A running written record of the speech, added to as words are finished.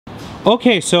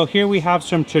Okay, so here we have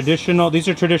some traditional, these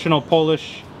are traditional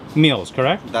Polish meals,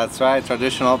 correct? That's right,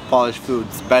 traditional Polish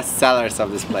foods, best sellers of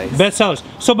this place. Best sellers.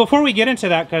 So before we get into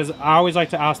that, because I always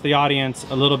like to ask the audience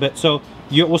a little bit, so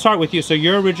we'll start with you. So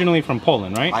you're originally from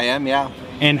Poland, right? I am, yeah.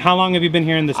 And how long have you been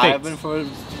here in the States? I've been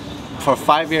for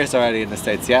 5 years already in the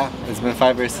States, yeah. It's been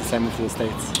 5 years since I moved to the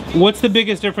States. What's the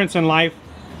biggest difference in life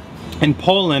in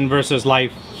Poland versus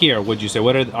life here, would you say?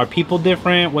 Are people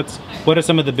different? What are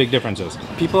some of the big differences?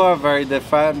 People are very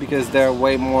different because they're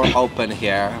way more open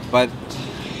here. But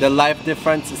the life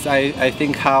difference is I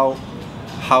think how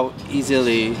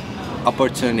easily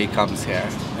opportunity comes here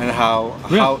and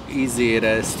how easy it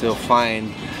is to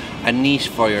find a niche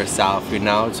for yourself, you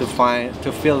know, to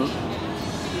feel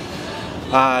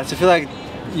like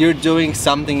you're doing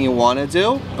something you want to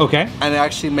do, okay, and it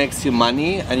actually makes you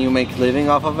money and you make living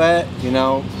off of it. You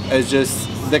know, it's just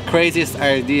the craziest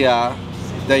idea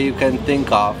that you can think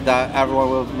of that everyone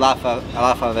will laugh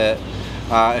at it.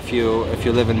 If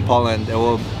you live in Poland, it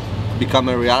will become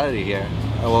a reality here.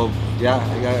 It will, yeah.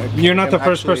 You're not the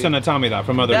first person to tell me that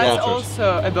from other That's cultures.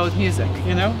 also about music,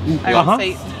 you know. I would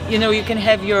say, you know, you can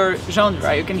have your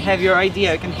genre, you can have your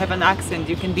idea, you can have an accent,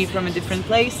 you can be from a different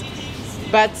place,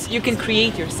 but you can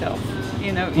create yourself.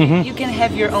 You know, you can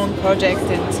have your own project,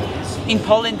 and in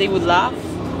Poland they would laugh.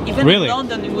 Even in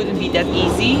London it wouldn't be that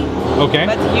easy. Okay.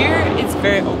 But here it's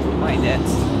very open-minded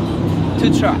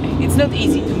to try. It's not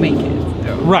easy to make it,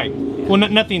 though. Right. Well,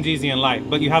 nothing's easy in life,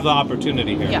 but you have the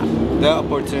opportunity here. Yeah. The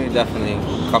opportunity definitely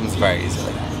comes very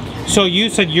easily. So you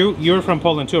said you're from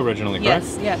Poland too originally, correct?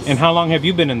 Yes, yes. And how long have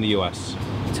you been in the U.S.?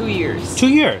 2 years. 2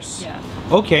 years? Yeah.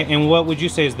 Okay, and what would you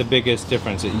say is the biggest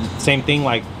difference? Same thing,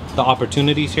 like the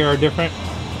opportunities here are different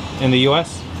in the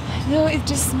U.S.? No, it's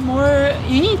just more,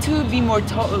 you need to be more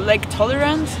tolerant.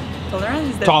 Tolerant?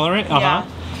 Is that, tolerant? Yeah.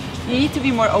 You need to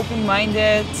be more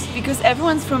open-minded because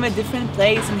everyone's from a different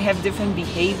place and have different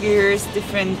behaviors,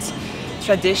 different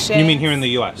traditions. You mean here in the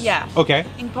U.S.? Yeah. Okay.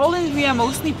 In Poland we are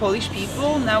mostly Polish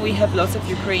people. Now we have lots of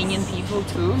Ukrainian people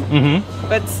too.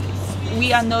 But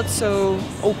we are not so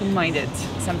open-minded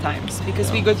sometimes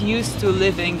because we got used to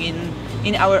living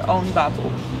in our own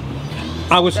bubble.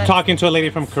 I was talking to a lady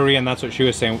from Korea and that's what she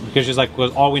was saying, because she's like,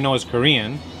 well, all we know is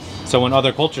Korean. So when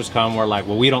other cultures come, we're like,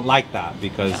 well, we don't like that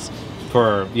because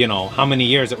for, you know, how many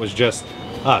years it was just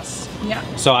us. Yeah.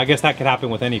 So I guess that could happen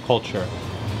with any culture.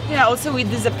 Yeah, also we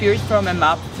disappeared from a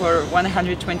map for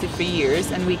 123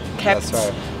 years and we kept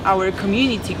our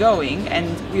community going and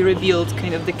we rebuilt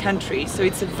kind of the country. So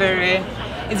it's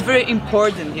very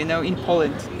important, you know, in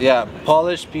Poland. Yeah,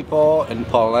 Polish people in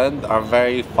Poland are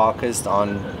very focused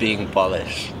on being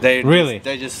Polish.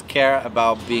 They just care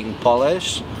about being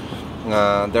Polish.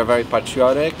 They're very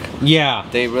patriotic. Yeah.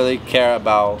 They really care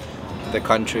about the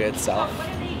country itself.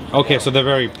 Okay, so they're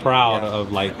very proud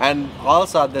of like... And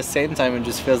also at the same time, it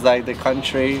just feels like the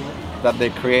country that they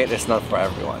create is not for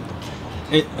everyone.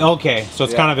 Okay, so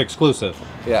it's kind of exclusive.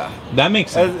 Yeah. That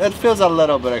makes sense. It feels a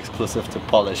little bit exclusive to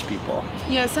Polish people.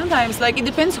 Yeah, sometimes, like, it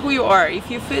depends who you are.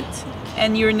 If you fit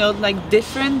and you're not, like,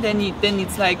 different, then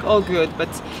it's, like, all good. But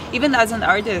even as an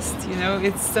artist, you know,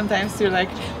 it's sometimes you're like,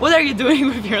 what are you doing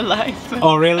with your life?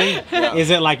 Oh, really? Yeah. Is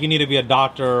it like you need to be a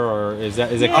doctor, or is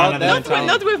it kind of the mentality?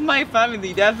 Not with my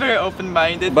family. They're very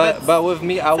open-minded. But with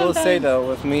me, I will say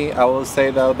though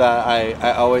that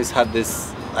I always had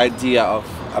this idea of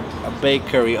a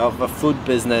bakery, of a food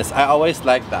business. I always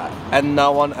liked that, and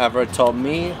no one ever told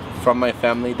me from my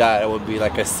family that it would be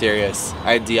like a serious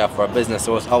idea for a business.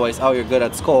 It was always, oh, you're good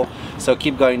at school, so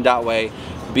keep going that way,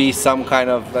 be some kind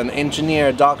of an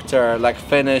engineer, doctor, like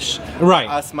finish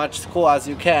as much school as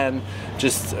you can,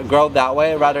 just grow that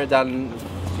way rather than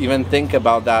even think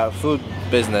about that food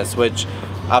business, which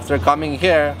after coming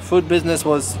here, food business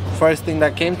was first thing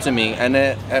that came to me, and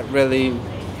it really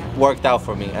worked out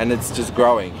for me, and it's just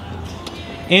growing.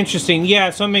 Interesting. Yeah,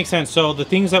 so it makes sense. So the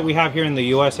things that we have here in the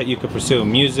US that you could pursue,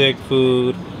 music,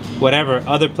 food, whatever,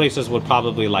 other places would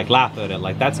probably like laugh at it,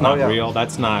 like that's not real,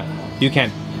 that's not, you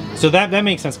can't. So that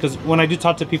makes sense, because when I do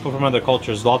talk to people from other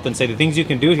cultures, they'll often say the things you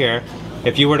can do here,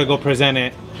 if you were to go present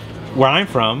it where I'm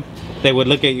from, they would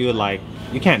look at you like,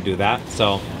 you can't do that.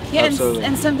 So yeah,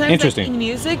 and sometimes like in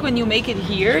music, when you make it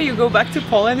here, you go back to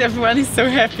Poland, everyone is so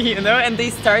happy, you know, and they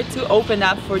start to open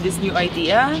up for this new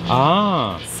idea.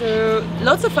 So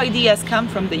lots of ideas come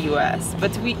from the US,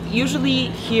 but we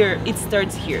usually it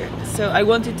starts here. So I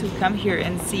wanted to come here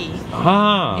and see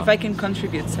if I can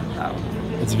contribute somehow.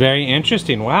 It's very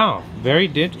interesting. Wow.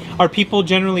 Are people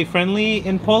generally friendly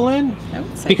in Poland? I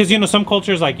would say because, you know, some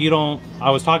cultures, like,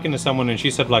 I was talking to someone and she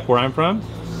said, like, where I'm from,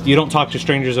 you don't talk to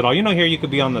strangers at all. You know, here you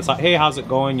could be on the side. Hey, how's it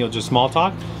going? You'll just small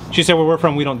talk. She said, where we're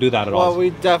from, we don't do that at all. Well, we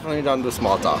definitely don't do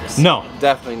small talks. No.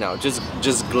 Definitely no. Just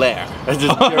glare.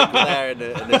 Just pure glare in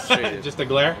the street. Just a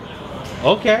glare?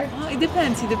 Okay. Well, it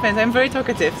depends. It depends. I'm very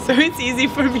talkative, so it's easy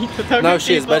for me to talk. No, to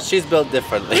she is, people. but she's built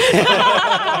differently.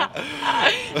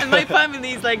 And my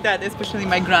family is like that, especially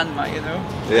my grandma. You know.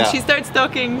 Yeah. When she starts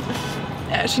talking,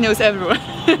 she knows everyone.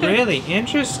 Really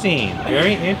interesting.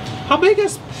 How big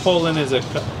is Poland?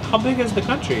 How big is the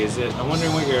country? Is it? I'm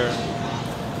wondering what you're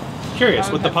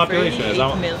curious what the population is.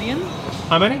 38 million.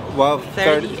 How many? Well,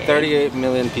 38. 38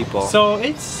 million people. So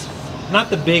it's not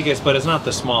the biggest, but it's not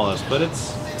the smallest, but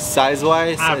it's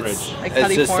Size-wise, average. Like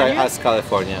it's just like California? as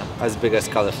California, as big as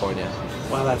California.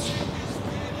 Well,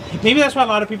 maybe that's why a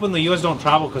lot of people in the U.S. don't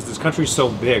travel because this country's so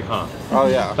big, huh? Oh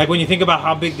yeah. Like when you think about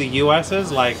how big the U.S.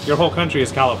 is, like your whole country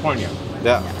is California.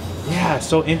 Yeah. Yeah,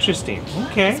 so interesting.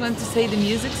 Okay. I just want to say the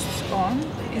music's on.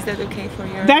 Is that okay for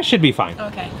your? That should be fine.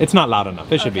 Okay. It's not loud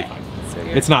enough. It should be Okay. fine. So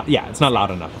you're- It's not. Yeah, it's not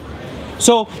loud enough.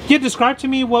 So, yeah, describe to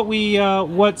me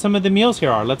what some of the meals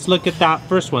here are. Let's look at that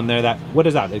first one there. What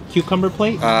is that? A cucumber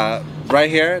plate? Right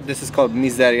here, this is called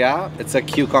miseria. It's a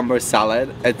cucumber salad.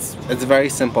 It's very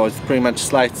simple. It's pretty much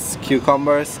sliced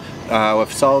cucumbers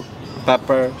with salt,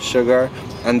 pepper, sugar,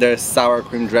 and there's sour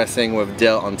cream dressing with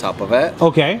dill on top of it.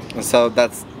 Okay. So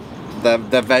that's the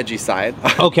veggie side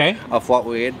Okay. of what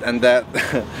we eat, and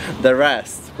the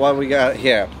rest, what we got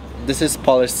here. This is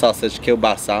Polish sausage,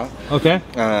 kielbasa. Okay.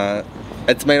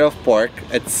 It's made of pork.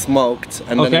 It's smoked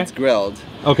and then Okay. it's grilled.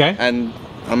 Okay. And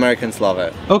Americans love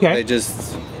it. Okay. They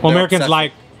just. Well, they're Americans obsessed.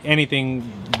 like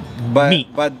anything meat.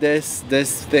 But this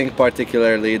thing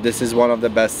particularly, this is one of the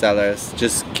best sellers.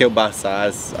 Just kielbasa,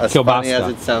 as funny Kielbasa. as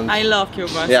it sounds. I love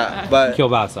kielbasa. Yeah, but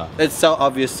Kielbasa. it's so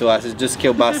obvious to us. It's just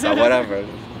kielbasa, whatever,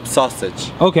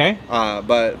 sausage. Okay.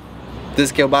 But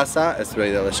this kielbasa is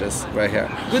really delicious right here.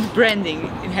 Good branding.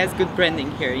 It has good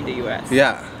branding here in the US.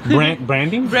 Yeah.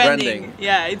 Branding? Branding.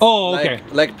 Yeah. It's, Oh, okay.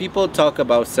 Like people talk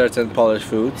about certain Polish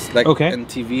foods, like Okay. in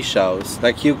TV shows.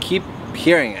 Like you keep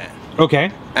hearing it.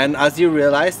 Okay. And as you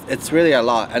realize, it's really a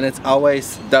lot, and it's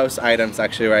always those items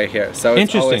actually right here. So it's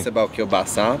Interesting. always about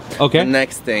kielbasa. Okay. The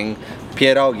next thing,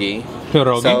 pierogi.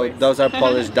 Pierogi. So those are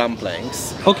Polish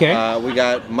dumplings. Okay. We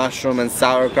got mushroom and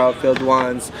sauerkraut filled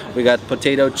ones. We got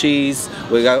potato cheese.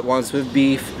 We got ones with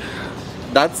beef.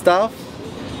 That stuff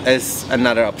is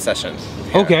another obsession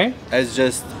here. Okay. It's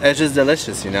just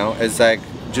delicious, you know. It's like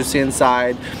juicy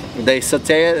inside. They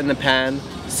saute it in the pan,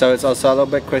 so it's also a little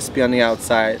bit crispy on the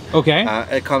outside. Okay.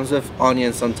 It comes with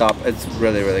onions on top. It's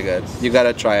really, really good. You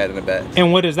gotta try it in a bit.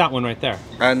 And what is that one right there?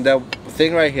 And the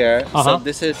thing right here, Uh-huh. so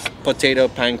this is potato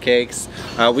pancakes.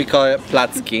 We call it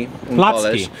placki in Placki.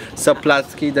 Polish. So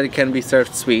placki, that can be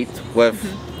served sweet with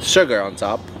sugar on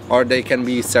top, or they can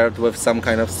be served with some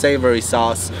kind of savory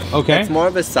sauce. Okay. It's more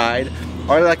of a side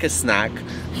or like a snack.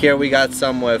 Here we got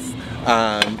some with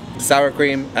sour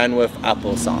cream and with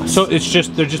applesauce. So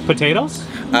they're just potatoes?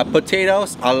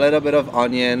 Potatoes, a little bit of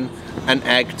onion, an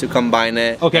egg to combine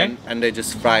it. Okay. And they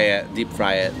just fry it, deep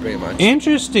fry it pretty much.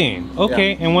 Interesting.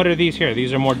 Okay. Yeah. And what are these here?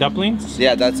 These are more dumplings?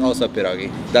 Yeah, that's also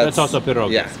pierogi. That's also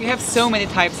pierogi. Yeah. we have so many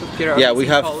types of pierogies. Yeah, we in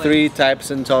have Poland. 3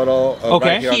 types in total Okay.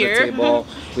 right here, Here. on the table.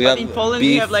 We But have in Poland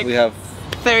beef, we have like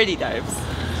 30 types.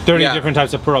 30 Yeah. different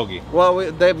types of pierogi. well,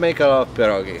 they make a lot of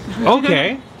pierogi.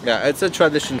 Okay. Yeah, it's a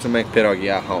tradition to make pierogi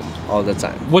at home all the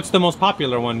time. What's the most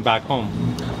popular one back home?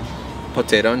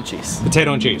 Potato and cheese.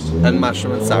 Potato and cheese. And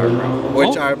mushroom and sauerkraut,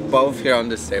 which Oh. are both here on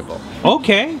this table.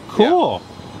 Okay, cool.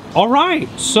 All right.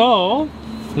 So,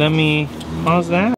 let me pause that.